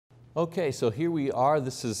Okay, so here we are.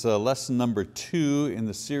 This is lesson number 2 in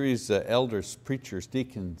the series Elders, Preachers,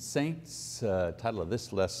 Deacons, Saints. Title of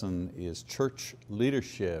this lesson is Church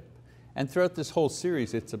Leadership. And throughout this whole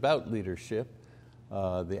series it's about leadership,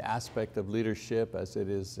 the aspect of leadership as it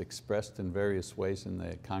is expressed in various ways in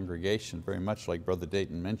the congregation, very much like Brother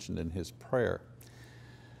Dayton mentioned in his prayer.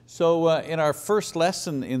 So in our first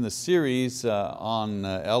lesson in the series on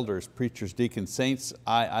elders, preachers, deacons, saints,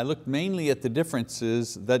 I looked mainly at the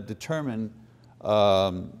differences that determine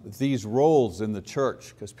these roles in the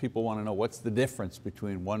church, because people want to know what's the difference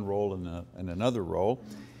between one role and another role.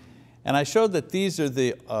 And I showed that these are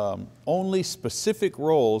the only specific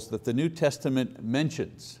roles that the New Testament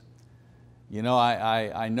mentions. You know,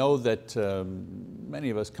 I know that many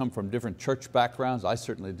of us come from different church backgrounds. I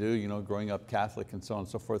certainly do, you know, growing up Catholic and so on and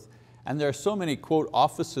so forth. And there are so many, quote,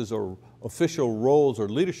 offices or official roles or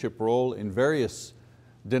leadership role in various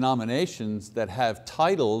denominations that have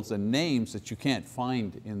titles and names that you can't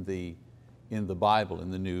find in the Bible,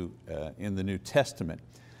 in the New Testament.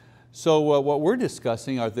 So what we're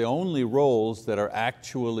discussing are the only roles that are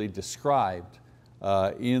actually described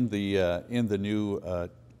in the New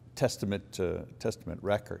Testament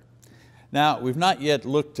record. Now, we've not yet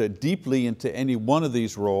looked deeply into any one of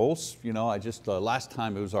these roles. You know, last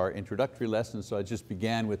time it was our introductory lesson, so I just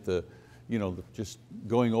began with just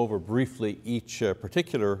going over briefly each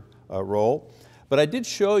particular role. But I did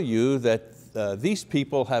show you that these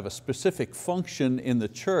people have a specific function in the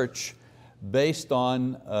church based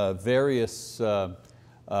on various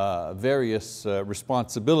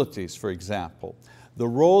responsibilities, for example. The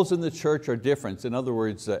roles in the church are different. In other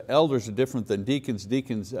words, elders are different than deacons,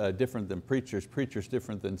 deacons different than preachers, preachers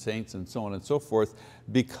different than saints, and so on and so forth,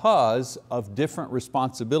 because of different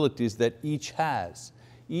responsibilities that each has.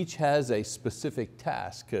 Each has a specific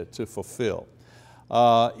task to fulfill.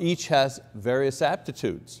 Each has various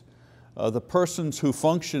aptitudes. The persons who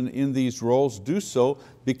function in these roles do so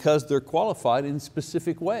because they're qualified in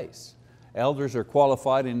specific ways. Elders are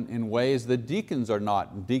qualified in ways that deacons are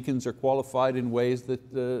not, and deacons are qualified in ways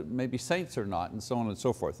that maybe saints are not, and so on and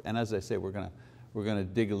so forth. And as I say, we're going to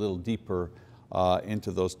dig a little deeper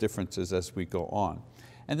into those differences as we go on.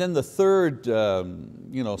 And then the third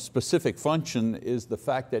specific function is the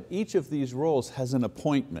fact that each of these roles has an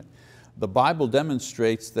appointment. The Bible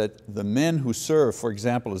demonstrates that the men who serve, for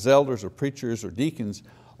example, as elders or preachers or deacons,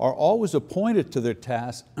 are always appointed to their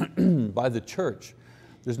task by the church.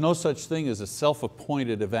 There's no such thing as a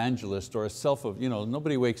self-appointed evangelist or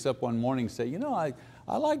nobody wakes up one morning and say,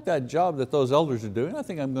 I like that job that those elders are doing. I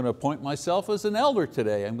think I'm going to appoint myself as an elder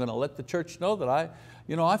today. I'm going to let the church know that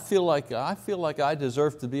I feel like I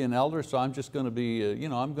deserve to be an elder, so I'm just going to be,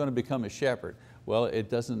 I'm going to become a shepherd. Well,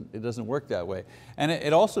 it doesn't work that way. And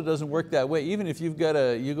it also doesn't work that way even if you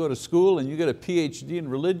go to school and you get a PhD in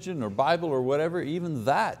religion or Bible or whatever, even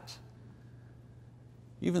that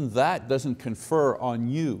doesn't confer on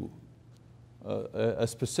you a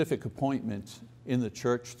specific appointment in the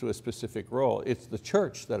church to a specific role. It's the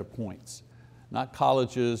church that appoints, not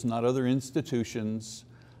colleges, not other institutions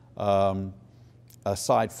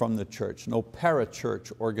aside from the church. No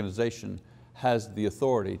parachurch organization has the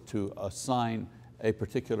authority to assign a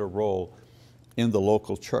particular role in the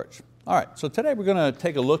local church. All right, so today we're going to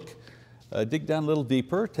take a look, dig down a little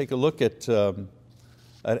deeper, take a look at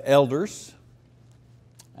elders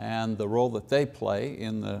and the role that they play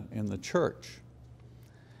in the church.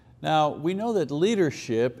 Now, we know that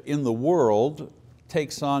leadership in the world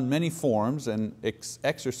takes on many forms and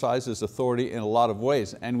exercises authority in a lot of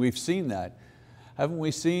ways, and we've seen that. Haven't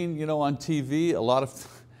we seen on TV a lot of,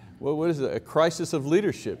 what is it, a crisis of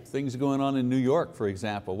leadership, things going on in New York, for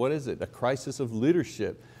example. What is it? A crisis of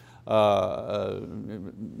leadership. A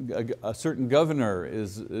certain governor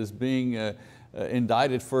is being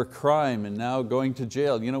indicted for a crime and now going to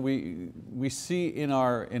jail. We see in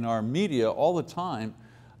our media all the time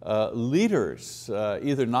leaders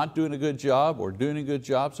either not doing a good job or doing a good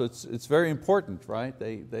job, so it's very important, right?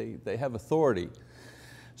 They have authority.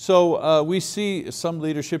 So we see some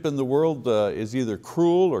leadership in the world is either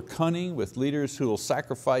cruel or cunning, with leaders who will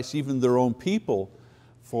sacrifice even their own people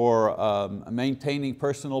for maintaining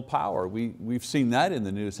personal power. We've seen that in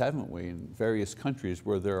the news, haven't we, in various countries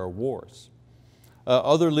where there are wars.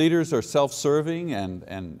 Other leaders are self-serving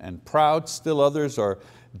and proud. Still others are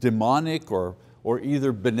demonic or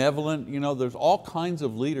either benevolent. There's all kinds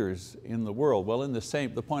of leaders in the world. Well,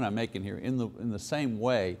 the point I'm making here, in the same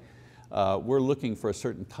way, we're looking for a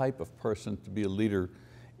certain type of person to be a leader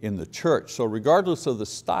in the church. So regardless of the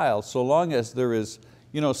style, so long as there is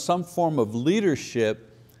some form of leadership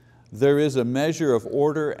there is a measure of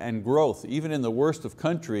order and growth. Even in the worst of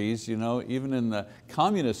countries, even in the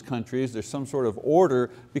communist countries, there's some sort of order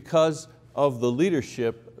because of the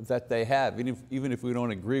leadership that they have. Even if we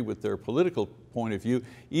don't agree with their political point of view,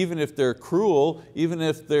 even if they're cruel, even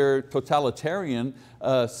if they're totalitarian,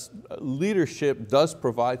 leadership does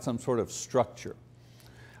provide some sort of structure.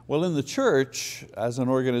 Well, in the church, as an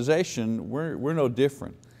organization, we're no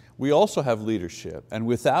different. We also have leadership, and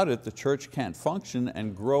without it, the church can't function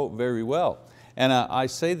and grow very well. And I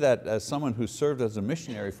say that as someone who served as a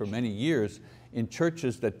missionary for many years in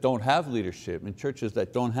churches that don't have leadership, in churches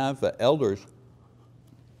that don't have elders.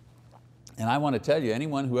 And I want to tell you,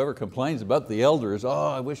 anyone who ever complains about the elders,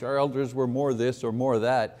 I wish our elders were more this or more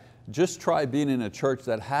that, just try being in a church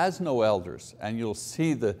that has no elders and you'll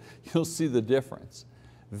see the difference.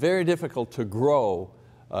 Very difficult to grow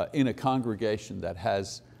in a congregation that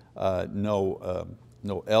has no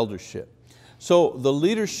eldership. So the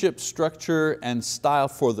leadership structure and style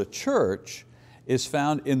for the church is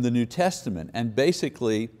found in the New Testament and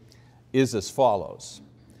basically is as follows.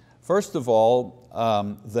 First of all,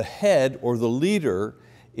 the head or the leader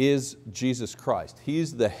is Jesus Christ.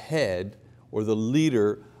 He's the head or the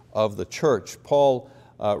leader of the church. Paul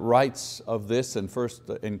writes of this in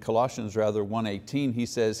Colossians 1:18. He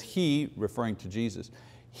says, He, referring to Jesus,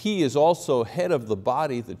 He is also head of the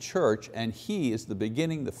body, the church, and He is the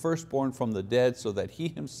beginning, the firstborn from the dead, so that He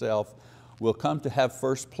Himself will come to have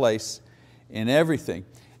first place in everything.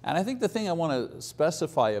 And I think the thing I want to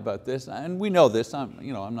specify about this, and we know this, I'm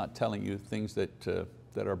not telling you things that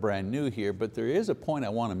are brand new here, but there is a point I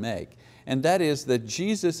want to make, and that is that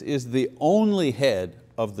Jesus is the only head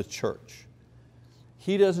of the church.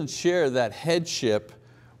 He doesn't share that headship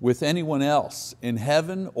with anyone else in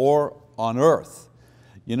heaven or on earth.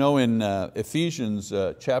 In Ephesians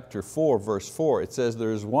chapter 4, verse 4, it says,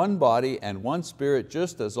 there is one body and one spirit,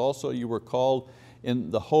 just as also you were called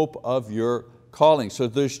in the hope of your calling. So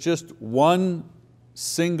there's just one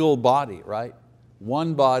single body, right?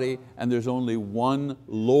 One body, and there's only one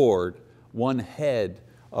Lord, one head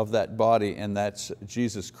of that body, and that's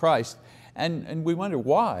Jesus Christ. And we wonder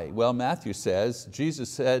why. Well, Matthew says, Jesus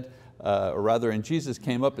said, and Jesus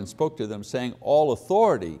came up and spoke to them saying, all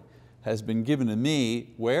authority has been given to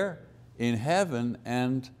me, where? In heaven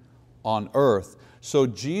and on earth. So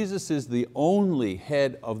Jesus is the only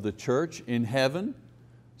head of the church in heaven,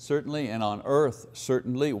 certainly, and on earth,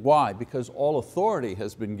 certainly. Why? Because all authority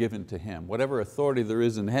has been given to Him. Whatever authority there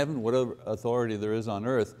is in heaven, whatever authority there is on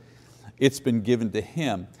earth, it's been given to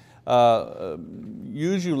Him.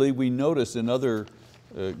 Usually we notice in other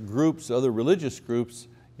groups, other religious groups,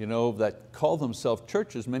 that call themselves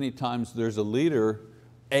churches, many times there's a leader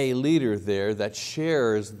there that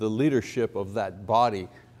shares the leadership of that body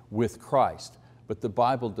with Christ. But the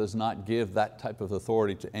Bible does not give that type of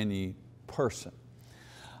authority to any person.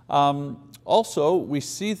 Also, we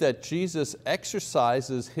see that Jesus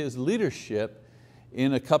exercises His leadership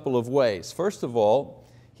in a couple of ways. First of all,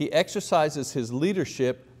 He exercises His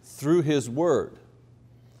leadership through His word.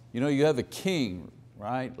 You have a king,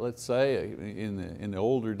 right? Let's say in the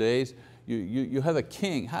older days, you have a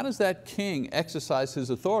king. How does that king exercise his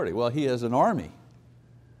authority? Well, he has an army.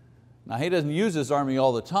 Now he doesn't use his army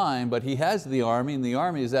all the time, but he has the army, and the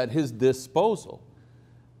army is at his disposal.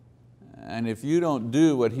 And if you don't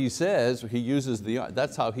do what he says, he uses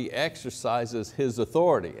that's how he exercises his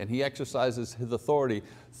authority. And he exercises his authority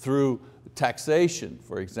through taxation,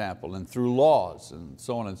 for example, and through laws, and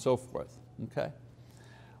so on and so forth. Okay?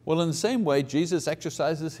 Well, in the same way, Jesus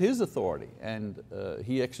exercises His authority, and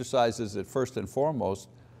He exercises it first and foremost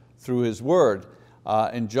through His word.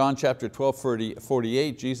 In John chapter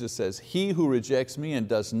 12:48, Jesus says, He who rejects me and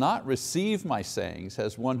does not receive my sayings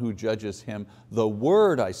has one who judges him. The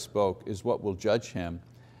word I spoke is what will judge him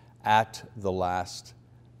at the last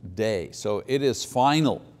day. So it is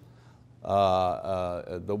final.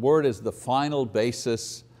 The word is the final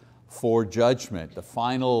basis for judgment, the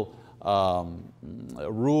final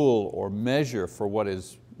rule or measure for what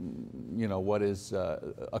is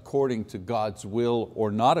according to God's will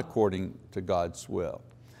or not according to God's will.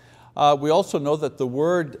 We also know that the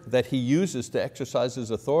word that He uses to exercise His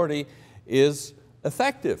authority is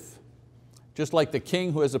effective. Just like the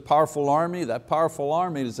king who has a powerful army, that powerful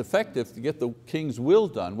army is effective to get the king's will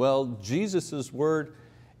done. Well, Jesus' word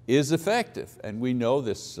is effective, and we know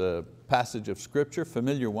this passage of scripture,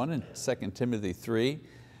 familiar one in 2 Timothy 3,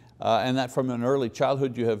 and that from an early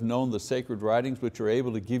childhood you have known the sacred writings which are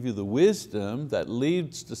able to give you the wisdom that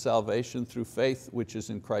leads to salvation through faith which is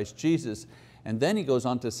in Christ Jesus. And then he goes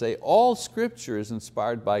on to say, all scripture is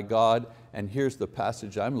inspired by God, and here's the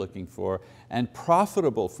passage I'm looking for, and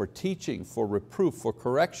profitable for teaching, for reproof, for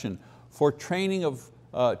correction, for training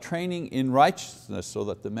in righteousness, so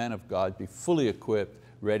that the man of God be fully equipped,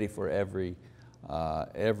 ready for every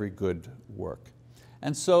good work.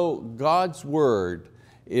 And so God's word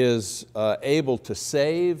is able to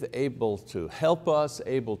save, able to help us,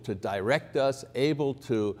 able to direct us, able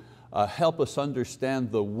to help us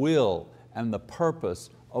understand the will and the purpose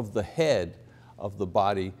of the head of the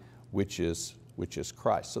body, which is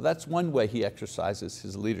Christ. So that's one way He exercises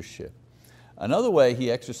His leadership. Another way He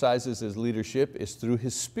exercises His leadership is through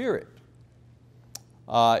His Spirit.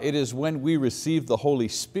 It is when we receive the Holy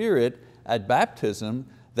Spirit at baptism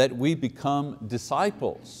that we become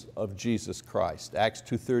disciples of Jesus Christ. Acts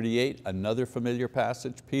 2:38, another familiar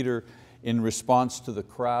passage. Peter, in response to the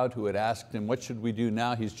crowd who had asked him, what should we do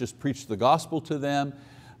now? He's just preached the gospel to them.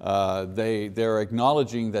 They're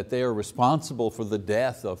acknowledging that they are responsible for the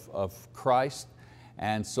death of Christ.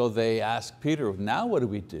 And so they ask Peter, now what do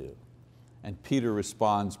we do? And Peter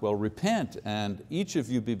responds, well, repent and each of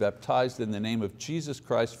you be baptized in the name of Jesus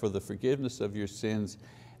Christ for the forgiveness of your sins,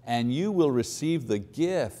 and you will receive the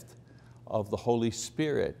gift of the Holy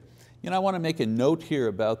Spirit. I want to make a note here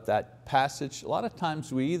about that passage. A lot of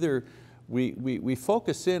times we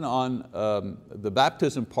focus in on the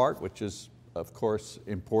baptism part, which is of course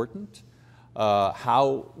important,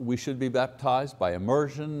 how we should be baptized by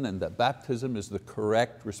immersion, and that baptism is the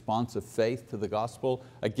correct response of faith to the gospel.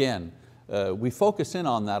 Again, we focus in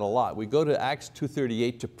on that a lot. We go to Acts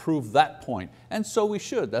 2:38 to prove that point, and so we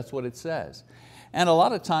should, that's what it says. And a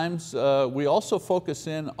lot of times we also focus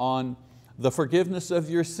in on the forgiveness of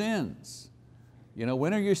your sins.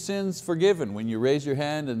 When are your sins forgiven? When you raise your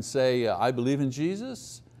hand and say, I believe in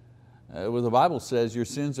Jesus? Well, the Bible says your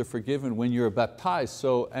sins are forgiven when you're baptized.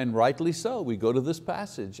 So, and rightly so, we go to this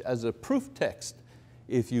passage as a proof text,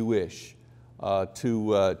 if you wish,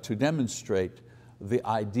 to demonstrate the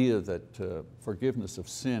idea that forgiveness of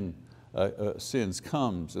sins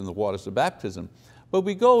comes in the waters of baptism. But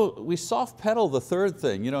we soft pedal the third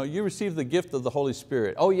thing. You receive the gift of the Holy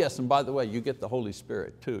Spirit. Oh yes, and by the way, you get the Holy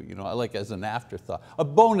Spirit too. I like as an afterthought, a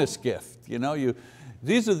bonus gift.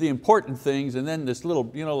 These are the important things, and then this little,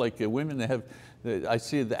 like women, they have, I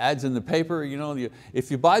see the ads in the paper, if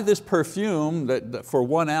you buy this perfume that for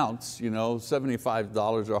 1 ounce,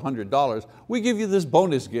 $75 or $100, we give you this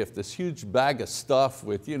bonus gift, this huge bag of stuff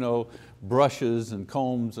with brushes and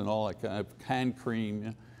combs and all that kind of hand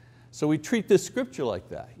cream. So we treat this scripture like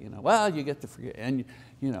that. Well, you get the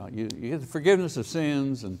you get the forgiveness of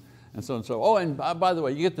sins and so and so. Oh, and by the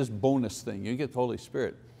way, you get this bonus thing. You get the Holy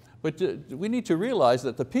Spirit. But we need to realize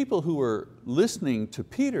that the people who were listening to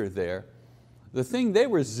Peter there, the thing they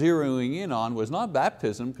were zeroing in on was not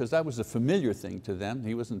baptism, because that was a familiar thing to them.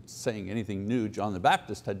 He wasn't saying anything new. John the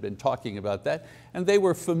Baptist had been talking about that. And they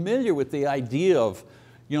were familiar with the idea of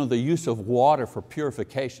the use of water for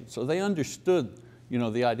purification. So they understood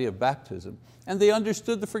the idea of baptism, and they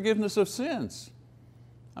understood the forgiveness of sins.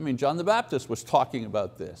 John the Baptist was talking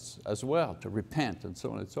about this as well, to repent and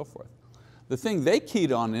so on and so forth. The thing they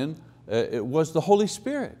keyed on it was the Holy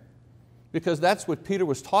Spirit, because that's what Peter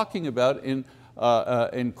was talking about in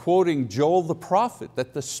quoting Joel the prophet,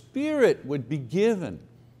 that the Spirit would be given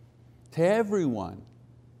to everyone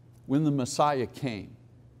when the Messiah came.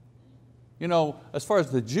 As far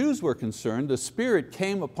as the Jews were concerned, the Spirit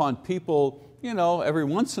came upon people every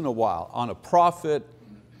once in a while, on a prophet,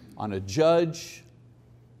 on a judge.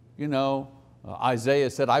 Isaiah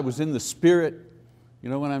said, I was in the Spirit. You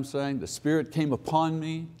know what I'm saying? The Spirit came upon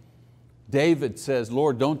me. David says,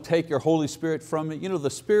 Lord, don't take your Holy Spirit from me. The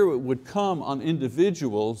Spirit would come on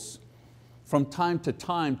individuals from time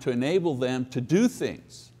to enable them to do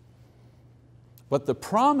things. But the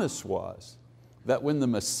promise was that when the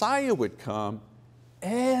Messiah would come,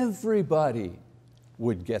 everybody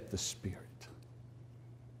would get the Spirit.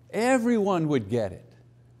 Everyone would get it.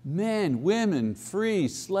 Men, women, free,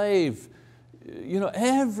 slave,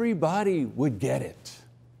 everybody would get it.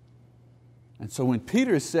 And so when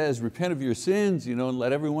Peter says, repent of your sins, and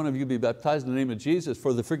let every one of you be baptized in the name of Jesus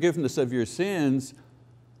for the forgiveness of your sins,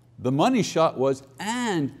 the money shot was,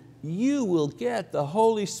 and you will get the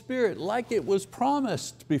Holy Spirit like it was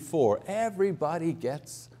promised before. Everybody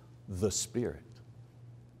gets the Spirit.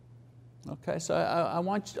 Okay, so I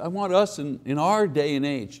want us in our day and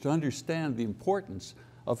age to understand the importance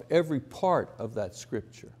of every part of that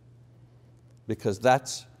scripture, because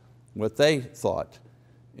that's what they thought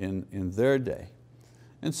in their day.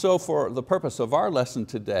 And so for the purpose of our lesson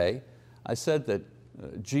today, I said that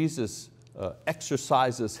Jesus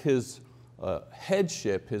exercises His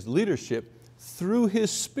headship, His leadership, through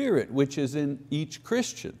His Spirit, which is in each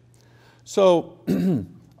Christian. So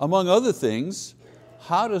among other things,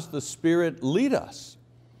 how does the Spirit lead us?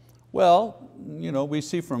 Well, we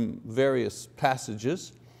see from various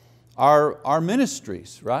passages our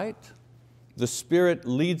ministries, right? The Spirit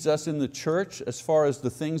leads us in the church as far as the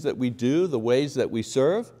things that we do, the ways that we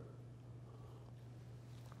serve.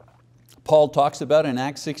 Paul talks about in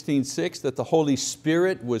Acts 16:6 that the Holy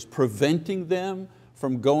Spirit was preventing them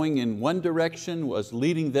from going in one direction, was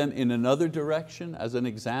leading them in another direction as an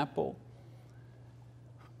example.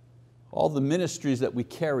 All the ministries that we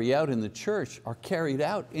carry out in the church are carried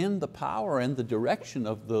out in the power and the direction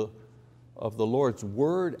of the Lord's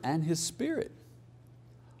word and His Spirit.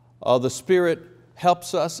 The Spirit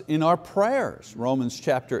helps us in our prayers. Romans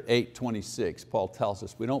chapter 8:26, Paul tells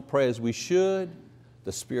us we don't pray as we should.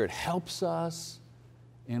 The Spirit helps us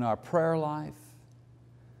in our prayer life.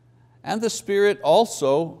 And the Spirit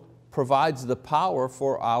also provides the power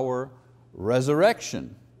for our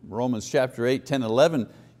resurrection. Romans chapter 8, 10, 11,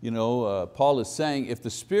 Paul is saying, if the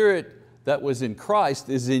Spirit that was in Christ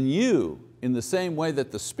is in you, in the same way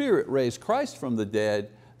that the Spirit raised Christ from the dead,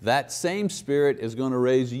 that same Spirit is going to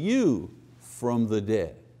raise you from the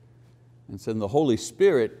dead. And so the Holy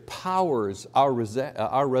Spirit powers our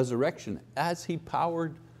resurrection as He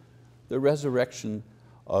powered the resurrection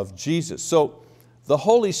of Jesus. So the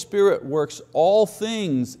Holy Spirit works all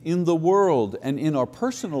things in the world and in our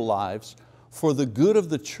personal lives for the good of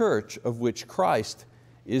the church, of which Christ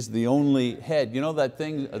is the only head. You know that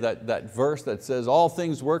thing, that verse that says all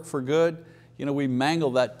things work for good? We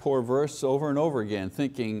mangle that poor verse over and over again,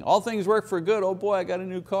 thinking all things work for good, oh boy, I got a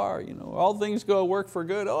new car. All things go work for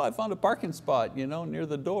good, oh, I found a parking spot near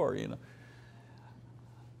the door.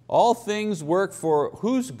 All things work for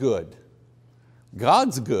who's good?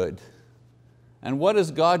 God's good. And what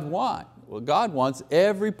does God want? Well, God wants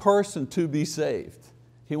every person to be saved.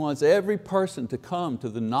 He wants every person to come to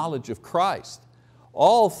the knowledge of Christ.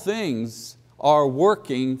 All things are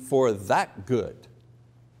working for that good.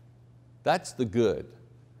 That's the good.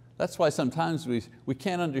 That's why sometimes we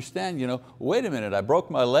can't understand, wait a minute, I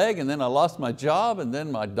broke my leg and then I lost my job and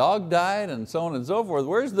then my dog died and so on and so forth.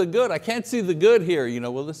 Where's the good? I can't see the good here.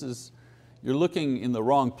 Well, you're looking in the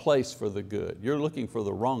wrong place for the good. You're looking for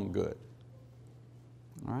the wrong good.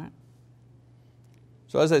 All right?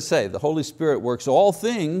 So as I say, the Holy Spirit works all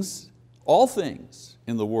things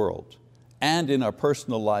in the world and in our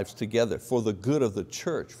personal lives together for the good of the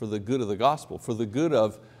church, for the good of the gospel, for the good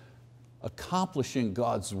of accomplishing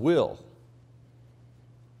God's will.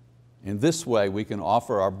 In this way, we can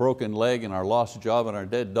offer our broken leg and our lost job and our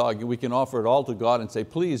dead dog. We can offer it all to God and say,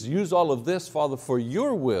 please use all of this, Father, for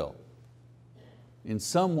your will in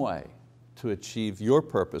some way to achieve your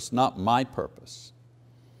purpose, not my purpose.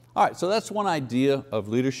 All right, so that's one idea of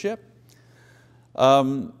leadership.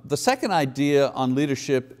 The second idea on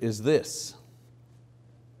leadership is this.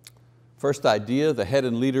 First idea, the head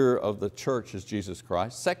and leader of the church is Jesus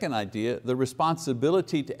Christ. Second idea, the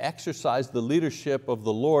responsibility to exercise the leadership of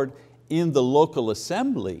the Lord in the local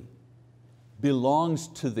assembly belongs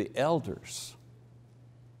to the elders.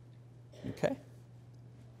 Okay?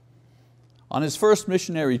 On his first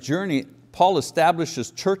missionary journey, Paul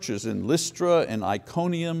establishes churches in Lystra and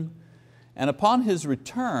Iconium, and upon his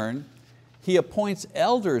return, he appoints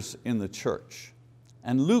elders in the church.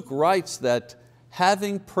 And Luke writes that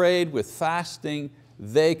having prayed with fasting,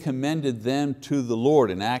 they commended them to the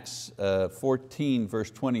Lord. In Acts 14,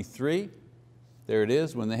 verse 23, there it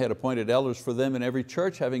is, when they had appointed elders for them in every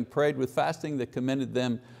church, having prayed with fasting, they commended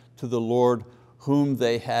them to the Lord whom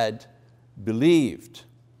they had believed.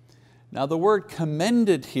 Now the word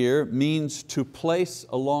commended here means to place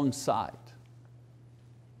alongside.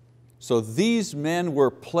 So these men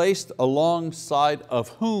were placed alongside of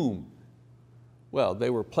whom? Well, they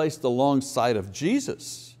were placed alongside of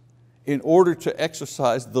Jesus in order to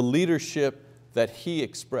exercise the leadership that He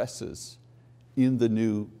expresses in the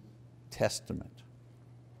New Testament.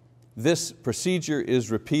 This procedure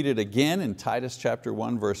is repeated again in Titus chapter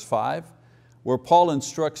 1, verse 5, where Paul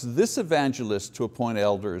instructs this evangelist to appoint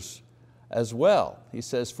elders as well. He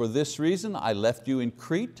says, for this reason I left you in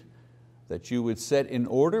Crete, that you would set in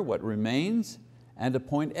order what remains and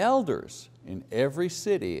appoint elders in every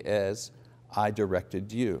city as I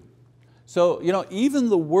directed you. So even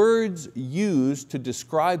the words used to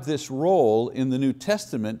describe this role in the New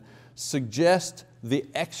Testament suggest the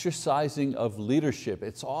exercising of leadership.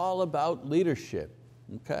 It's all about leadership.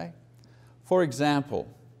 Okay? For example,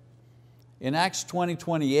 in Acts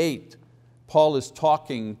 20:28, Paul is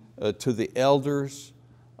talking to the elders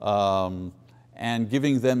and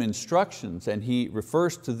giving them instructions, and he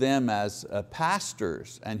refers to them as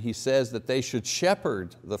pastors, and he says that they should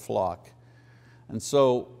shepherd the flock. And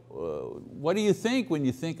so what do you think when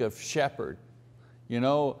you think of shepherd?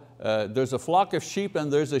 There's a flock of sheep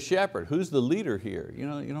and there's a shepherd. Who's the leader here? You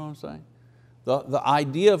know what I'm saying? The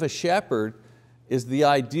idea of a shepherd is the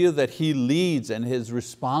idea that he leads and is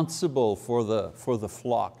responsible for the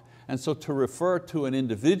flock. And so to refer to an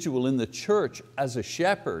individual in the church as a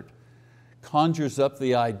shepherd conjures up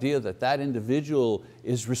the idea that that individual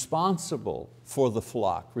is responsible for the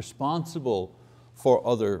flock, responsible for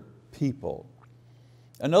other people.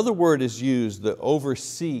 Another word is used, the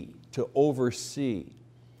oversee, to oversee.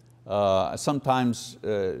 Sometimes,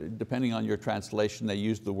 depending on your translation, they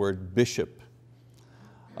use the word bishop.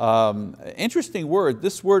 Interesting word,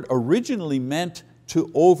 this word originally meant to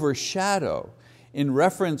overshadow in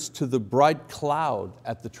reference to the bright cloud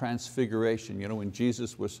at the transfiguration. When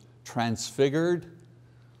Jesus was transfigured,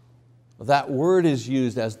 that word is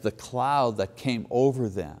used as the cloud that came over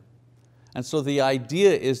them. And so the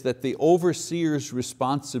idea is that the overseer's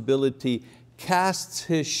responsibility casts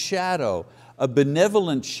his shadow, a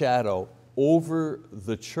benevolent shadow, over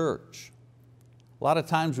the church. A lot of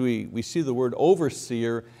times we see the word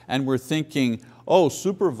overseer and we're thinking, oh,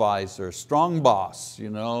 supervisor, strong boss,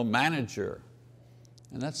 manager.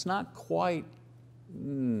 And that's not quite,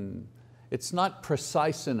 it's not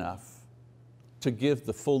precise enough to give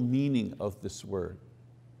the full meaning of this word.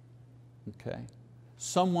 Okay?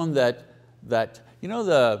 Someone that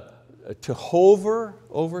to hover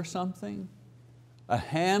over something, a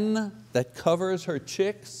hen that covers her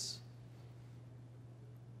chicks,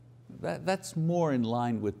 that's more in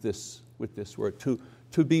line with this word.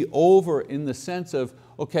 To be over in the sense of,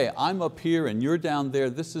 okay, I'm up here and you're down there,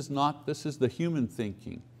 this is the human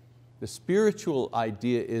thinking. The spiritual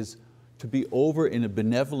idea is to be over in a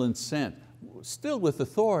benevolent sense, still with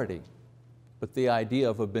authority, but the idea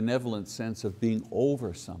of a benevolent sense of being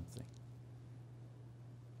over something.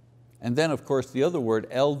 And then of course the other word,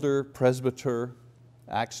 elder, presbyter,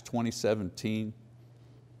 Acts 20:17,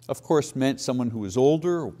 of course meant someone who was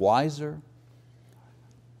older, wiser.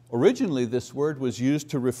 Originally this word was used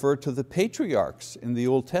to refer to the patriarchs in the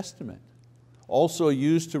Old Testament, also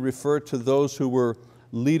used to refer to those who were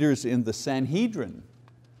leaders in the Sanhedrin,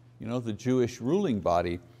 the Jewish ruling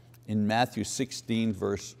body, in Matthew 16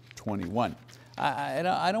 verse 21.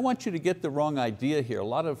 I don't want you to get the wrong idea here.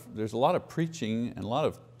 There's a lot of preaching and a lot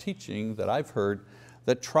of teaching that I've heard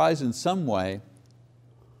that tries in some way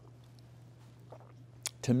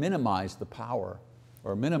to minimize the power,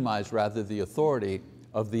 or minimize rather the authority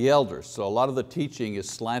of the elders. So a lot of the teaching is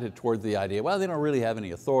slanted toward the idea, well, they don't really have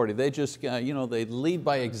any authority. They just they lead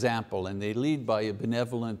by example and they lead by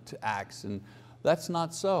benevolent acts, and that's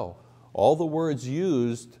not so. All the words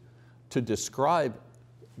used to describe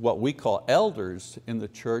what we call elders in the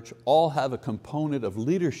church all have a component of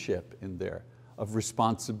leadership in there, of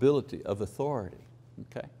responsibility, of authority.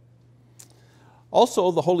 Okay?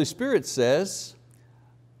 Also, the Holy Spirit says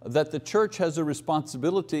that the church has a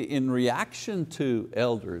responsibility in reaction to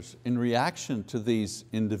elders, in reaction to these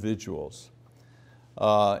individuals.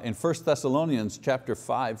 In 1 Thessalonians chapter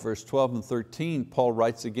 5, verse 12 and 13, Paul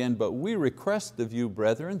writes again, "But we request of you,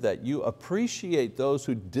 brethren, that you appreciate those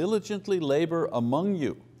who diligently labor among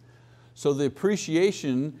you." So the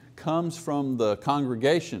appreciation comes from the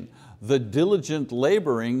congregation. The diligent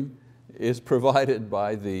laboring is provided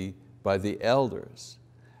by the elders.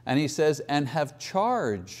 And he says, and have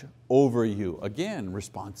charge over you. Again,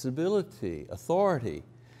 responsibility, authority,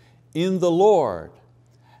 in the Lord,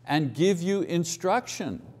 and give you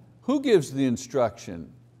instruction. Who gives the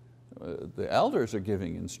instruction? The elders are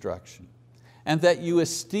giving instruction. And that you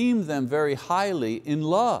esteem them very highly in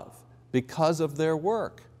love because of their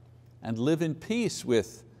work, and live in peace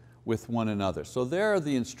with one another. So there are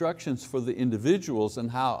the instructions for the individuals and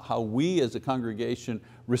how we as a congregation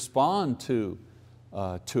respond to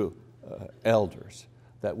elders,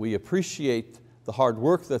 that we appreciate the hard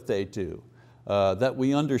work that they do, that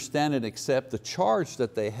we understand and accept the charge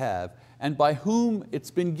that they have and by whom it's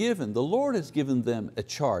been given. The Lord has given them a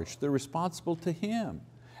charge. They're responsible to Him.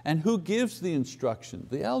 And who gives the instruction?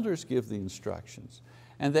 The elders give the instructions.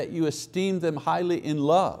 And that you esteem them highly in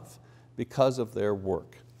love because of their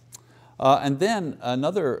work. And then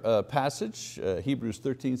another passage, Hebrews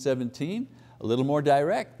 13:17, a little more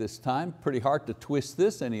direct this time, pretty hard to twist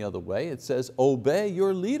this any other way. It says, obey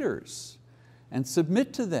your leaders and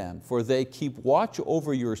submit to them, for they keep watch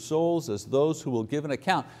over your souls as those who will give an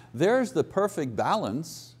account. There's the perfect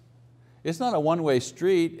balance. It's not a one-way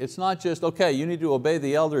street. It's not just, okay, you need to obey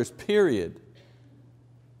the elders, period.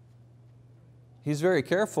 He's very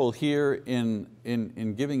careful here in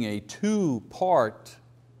giving a two-part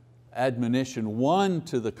admonition, one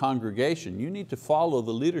to the congregation. You need to follow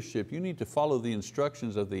the leadership. You need to follow the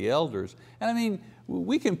instructions of the elders. And I mean,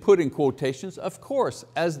 we can put in quotations, of course,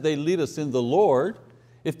 as they lead us in the Lord.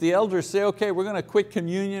 If the elders say, okay, we're going to quit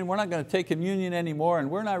communion, we're not going to take communion anymore, and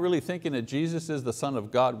we're not really thinking that Jesus is the Son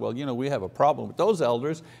of God, well, we have a problem with those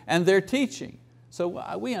elders and their teaching.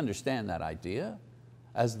 So we understand that idea.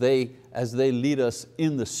 As they lead us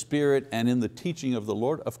in the Spirit and in the teaching of the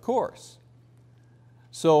Lord, of course.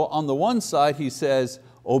 So on the one side he says,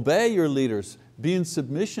 obey your leaders, be in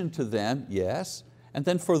submission to them, yes. And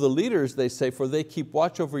then for the leaders they say, for they keep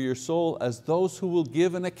watch over your soul as those who will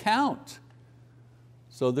give an account.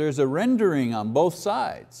 So there's a rendering on both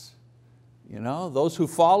sides. Those who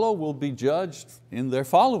follow will be judged in their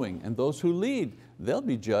following, and those who lead, they'll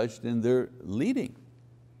be judged in their leading.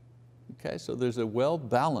 Okay, so there's a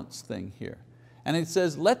well-balanced thing here. And it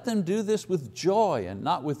says, let them do this with joy and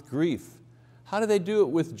not with grief. How do they do it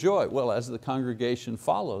with joy? Well, as the congregation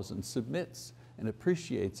follows and submits and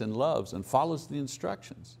appreciates and loves and follows the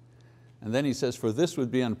instructions. And then he says, for this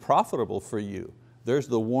would be unprofitable for you. There's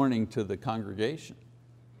the warning to the congregation.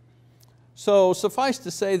 So suffice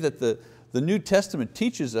to say that the New Testament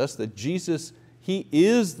teaches us that Jesus, He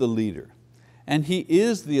is the leader and He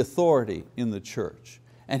is the authority in the church.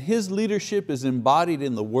 And His leadership is embodied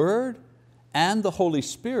in the Word and the Holy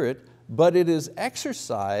Spirit, but it is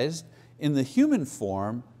exercised in the human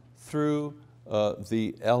form through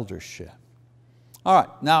the eldership. All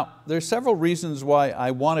right, now there's several reasons why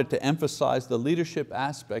I wanted to emphasize the leadership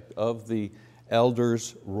aspect of the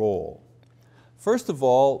elder's role. First of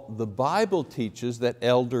all, the Bible teaches that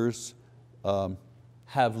elders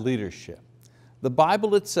have leadership. The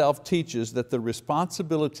Bible itself teaches that the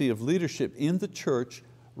responsibility of leadership in the church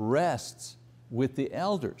rests with the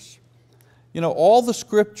elders. All the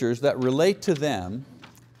scriptures that relate to them,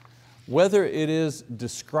 whether it is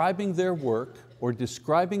describing their work or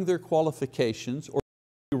describing their qualifications or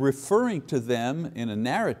referring to them in a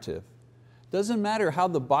narrative, doesn't matter how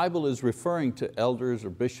the Bible is referring to elders or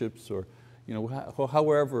bishops or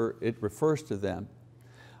however it refers to them,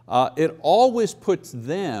 it always puts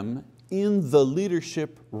them in the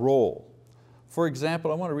leadership role. For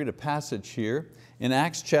example, I want to read a passage here in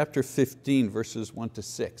Acts chapter 15, verses 1 to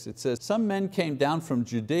 6. It says, some men came down from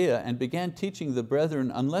Judea and began teaching the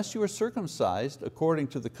brethren, unless you are circumcised according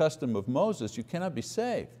to the custom of Moses, you cannot be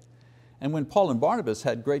saved. And when Paul and Barnabas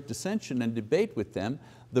had great dissension and debate with them,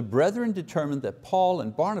 the brethren determined that Paul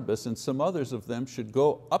and Barnabas and some others of them should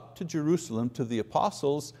go up to Jerusalem to the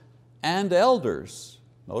apostles and elders.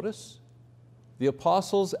 Notice, the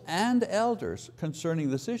apostles and elders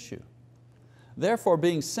concerning this issue. Therefore,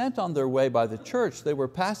 being sent on their way by the church, they were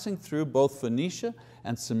passing through both Phoenicia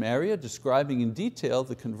and Samaria, describing in detail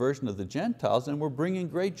the conversion of the Gentiles, and were bringing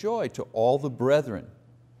great joy to all the brethren.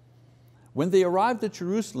 When they arrived at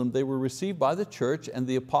Jerusalem, they were received by the church and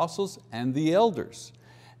the apostles and the elders,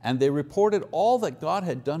 and they reported all that God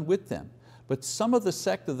had done with them. But some of the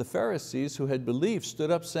sect of the Pharisees who had believed stood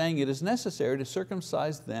up saying, it is necessary to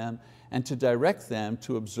circumcise them and to direct them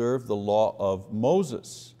to observe the law of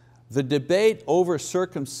Moses. The debate over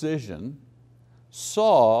circumcision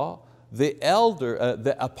saw the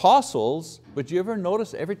apostles, but you ever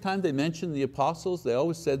notice every time they mentioned the apostles, they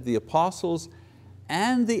always said the apostles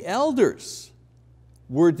and the elders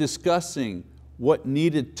were discussing what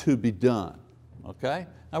needed to be done. Okay?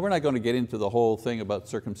 Now we're not going to get into the whole thing about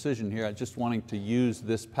circumcision here. I'm just wanting to use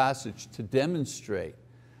this passage to demonstrate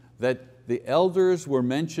that the elders were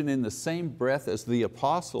mentioned in the same breath as the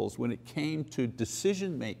apostles when it came to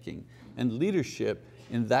decision making and leadership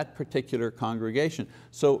in that particular congregation.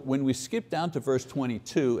 So when we skip down to verse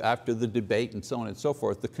 22, after the debate and so on and so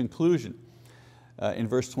forth, the conclusion in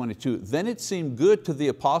verse 22, then it seemed good to the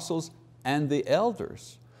apostles and the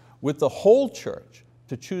elders with the whole church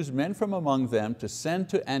to choose men from among them to send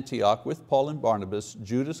to Antioch with Paul and Barnabas,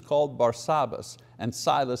 Judas called Barsabbas, and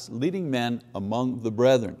Silas, leading men among the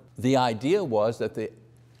brethren. The idea was that the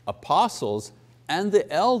apostles and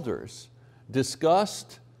the elders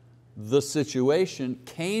discussed the situation,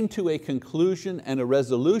 came to a conclusion and a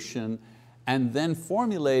resolution, and then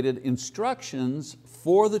formulated instructions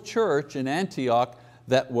for the church in Antioch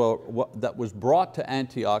that was brought to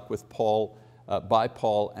Antioch with by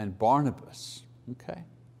Paul and Barnabas. Okay.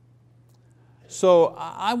 So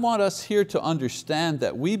I want us here to understand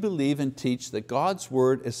that we believe and teach that God's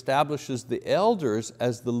word establishes the elders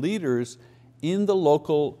as the leaders in the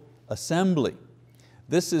local assembly.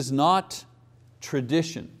 This is not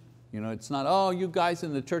tradition. It's not, oh, you guys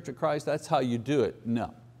in the Church of Christ, that's how you do it.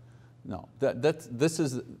 No, this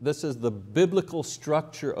is the biblical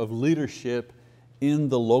structure of leadership in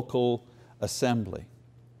the local assembly.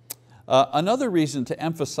 Another reason to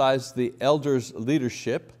emphasize the elders'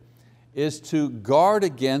 leadership is to guard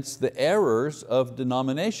against the errors of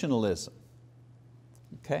denominationalism.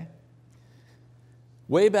 Okay?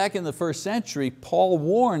 Way back in the first century, Paul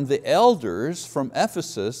warned the elders from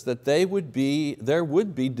Ephesus that there would be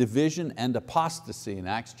division and apostasy in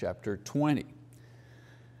Acts chapter 20.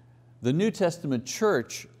 The New Testament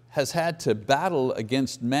church has had to battle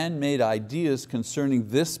against man-made ideas concerning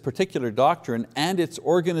this particular doctrine and its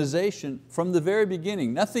organization from the very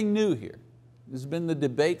beginning. Nothing new here. This has been the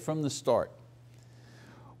debate from the start.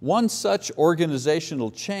 One such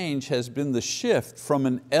organizational change has been the shift from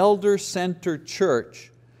an elder-centered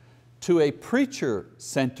church to a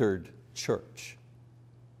preacher-centered church.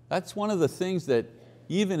 That's one of the things that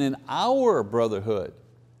even in our brotherhood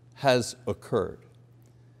has occurred.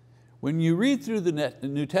 When you read through the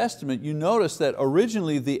New Testament, you notice that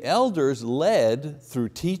originally the elders led through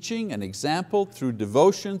teaching and example, through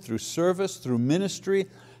devotion, through service, through ministry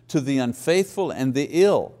to the unfaithful and the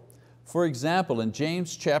ill. For example, in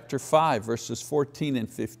James chapter 5, verses 14 and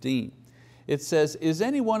 15, it says, "Is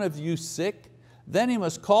any one of you sick? Then he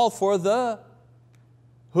must call for the,"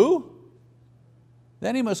 who?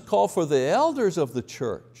 "Then he must call for the elders of the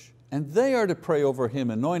church, and they are to pray over him,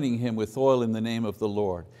 anointing him with oil in the name of the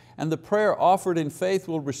Lord. And the prayer offered in faith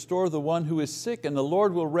will restore the one who is sick, and the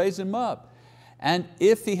Lord will raise him up. And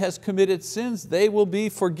if he has committed sins, they will be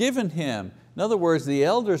forgiven him." In other words, the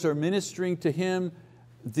elders are ministering to him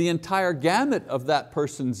the entire gamut of that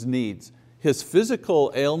person's needs. His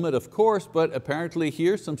physical ailment, of course, but apparently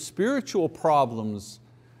here some spiritual problems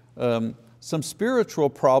as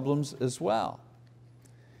well.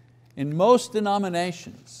 In most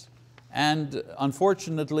denominations, and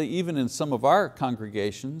unfortunately even in some of our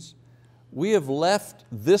congregations, we have left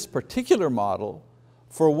this particular model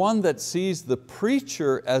for one that sees the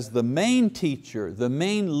preacher as the main teacher, the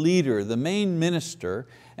main leader, the main minister,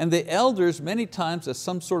 and the elders many times as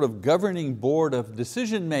some sort of governing board of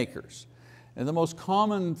decision makers. And the most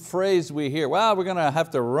common phrase we hear, "Well, we're going to have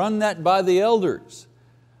to run that by the elders."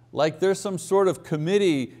 Like there's some sort of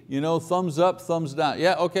committee, thumbs up, thumbs down.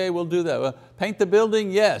 Yeah, okay, we'll do that. Paint the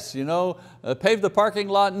building, yes. Pave the parking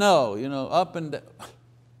lot, no. Up and down.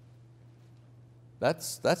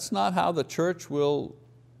 That's not how the church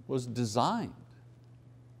was designed.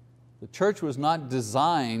 The church was not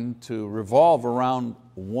designed to revolve around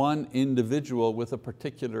one individual with a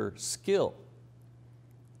particular skill.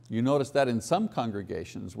 You notice that in some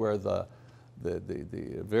congregations where the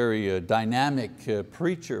very dynamic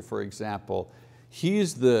preacher, for example,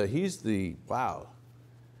 he's the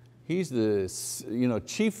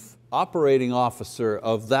chief operating officer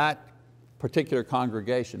of that particular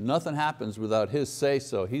congregation. Nothing happens without his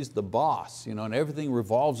say-so. He's the boss, and everything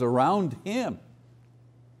revolves around him.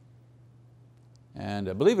 And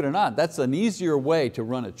believe it or not, that's an easier way to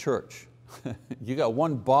run a church. You got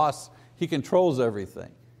one boss, he controls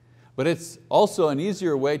everything. But it's also an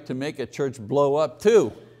easier way to make a church blow up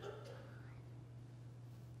too.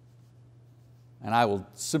 And I will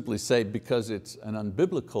simply say because it's an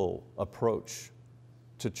unbiblical approach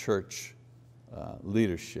to church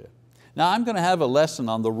leadership. Now I'm going to have a lesson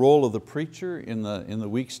on the role of the preacher in the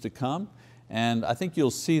weeks to come, and I think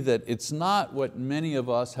you'll see that it's not what many of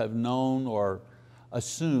us have known or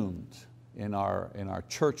assumed in our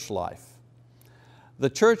church life. The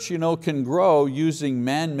church can grow using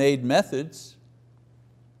man-made methods.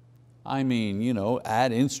 I mean,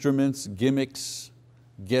 add instruments, gimmicks,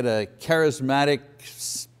 get a charismatic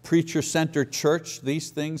preacher-centered church. These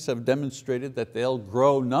things have demonstrated that they'll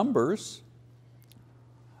grow numbers.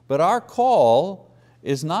 But our call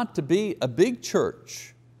is not to be a big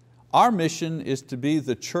church. Our mission is to be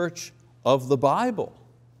the church of the Bible.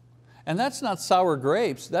 And that's not sour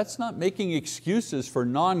grapes. That's not making excuses for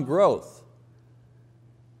non-growth.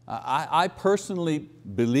 I personally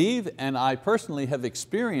believe, and I personally have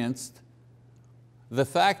experienced the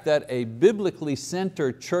fact that a biblically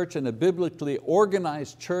centered church and a biblically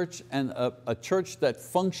organized church and a church that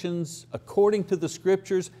functions according to the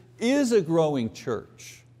scriptures is a growing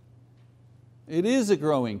church. It is a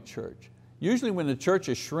growing church. Usually when the church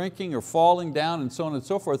is shrinking or falling down and so on and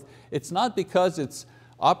so forth, it's not because it's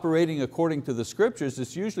operating according to the scriptures,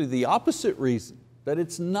 it's usually the opposite reason, that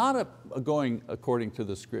it's not going according to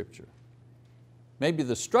the scripture. Maybe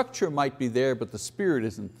the structure might be there, but the spirit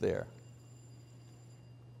isn't there.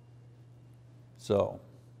 So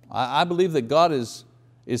I believe that God is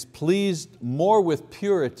pleased more with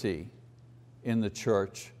purity in the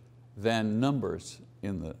church than numbers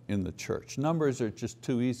in the church. Numbers are just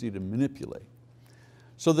too easy to manipulate.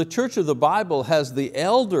 So the church of the Bible has the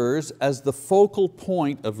elders as the focal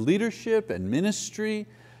point of leadership and ministry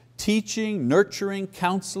teaching, nurturing,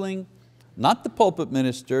 counseling, not the pulpit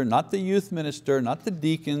minister, not the youth minister, not the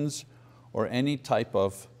deacons, or any type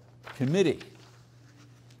of committee.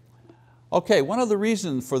 Okay, one of the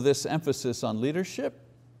reasons for this emphasis on leadership,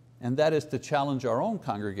 and that is to challenge our own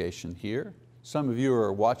congregation here. Some of you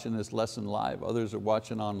are watching this lesson live, others are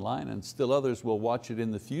watching online, and still others will watch it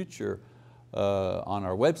in the future on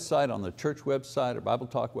our website, on the church website, or Bible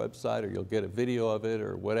Talk website, or you'll get a video of it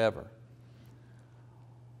or whatever.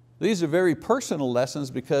 These are very personal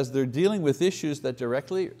lessons because they're dealing with issues that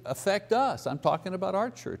directly affect us. I'm talking about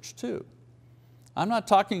our church too. I'm not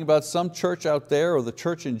talking about some church out there or the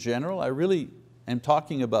church in general. I really am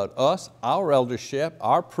talking about us, our eldership,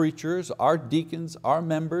 our preachers, our deacons, our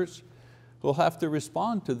members who will have to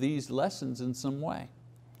respond to these lessons in some way.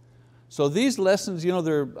 So these lessons,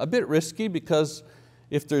 they're a bit risky because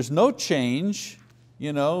if there's no change,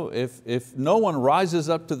 if no one rises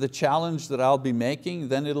up to the challenge that I'll be making,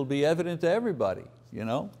 then it'll be evident to everybody.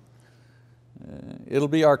 It'll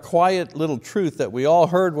be our quiet little truth that we all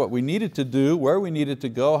heard what we needed to do, where we needed to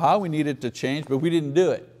go, how we needed to change, but we didn't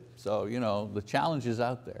do it. So the challenge is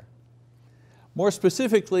out there. More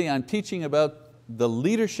specifically, I'm teaching about the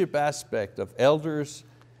leadership aspect of elders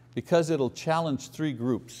because it'll challenge three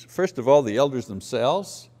groups. First of all, the elders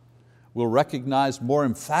themselves will recognize more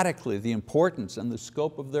emphatically the importance and the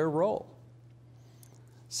scope of their role.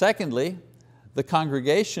 Secondly, the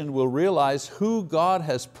congregation will realize who God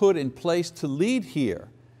has put in place to lead here.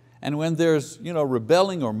 And when there's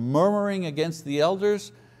rebelling or murmuring against the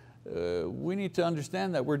elders, we need to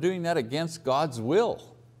understand that we're doing that against God's will.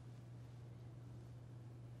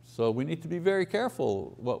 So we need to be very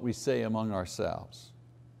careful what we say among ourselves.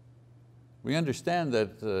 We understand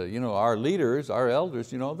that our leaders, our elders,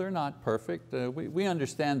 they're not perfect. We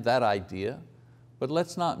understand that idea, but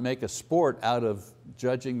let's not make a sport out of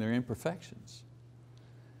judging their imperfections.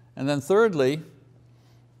 And then thirdly,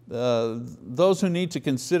 those who need to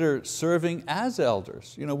consider serving as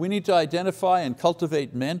elders. We need to identify and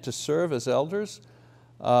cultivate men to serve as elders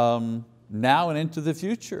now and into the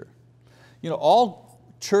future. All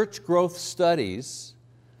church growth studies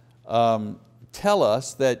tell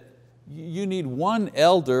us that you need one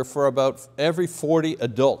elder for about every 40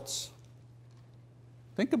 adults.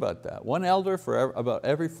 Think about that, one elder for about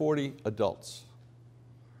every 40 adults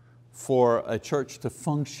for a church to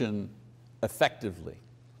function effectively.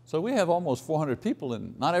 So we have almost 400 people,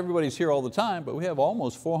 and not everybody's here all the time, but we have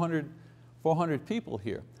almost 400 people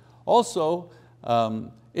here. Also,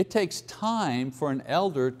 it takes time for an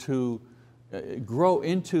elder to grow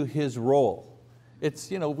into his role.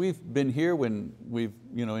 We've been here when we've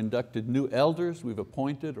inducted new elders, we've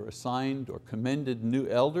appointed or assigned or commended new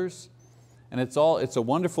elders, and it's a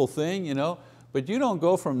wonderful thing, but you don't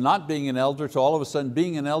go from not being an elder to all of a sudden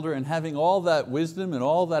being an elder and having all that wisdom and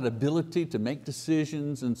all that ability to make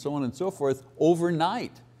decisions and so on and so forth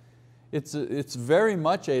overnight. It's very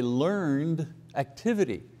much a learned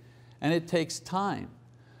activity, and it takes time.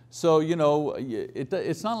 So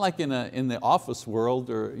it's not like in the office world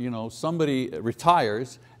or somebody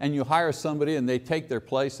retires and you hire somebody and they take their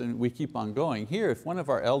place and we keep on going. Here, if one of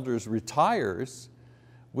our elders retires,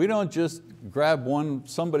 we don't just grab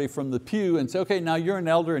somebody from the pew and say, okay, now you're an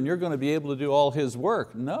elder and you're going to be able to do all his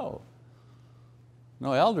work. No.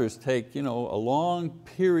 No, elders take a long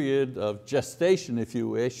period of gestation, if you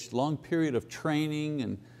wish, long period of training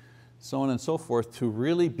and so on and so forth to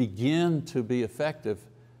really begin to be effective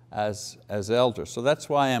as elders. So that's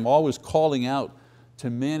why I'm always calling out to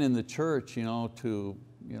men in the church to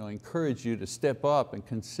encourage you to step up and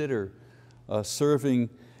consider serving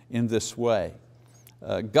in this way.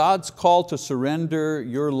 God's call to surrender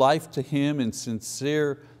your life to Him in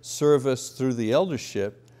sincere service through the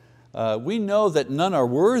eldership. We know that none are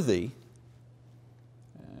worthy.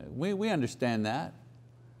 We understand that.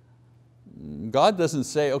 God doesn't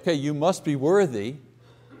say, okay, you must be worthy.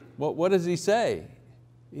 What does He say?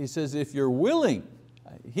 He says, if you're willing,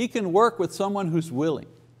 He can work with someone who's willing,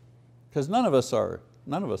 because none of us are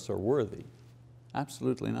worthy,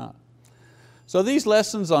 absolutely not. So these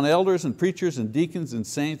lessons on elders and preachers and deacons and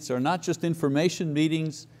saints are not just information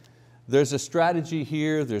meetings. There's a strategy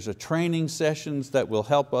here, there's a training sessions that will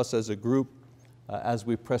help us as a group as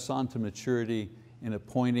we press on to maturity in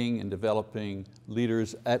appointing and developing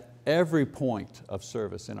leaders at every point of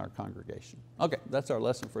service in our congregation. Okay, that's our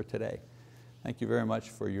lesson for today. Thank you very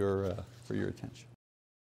much for your attention.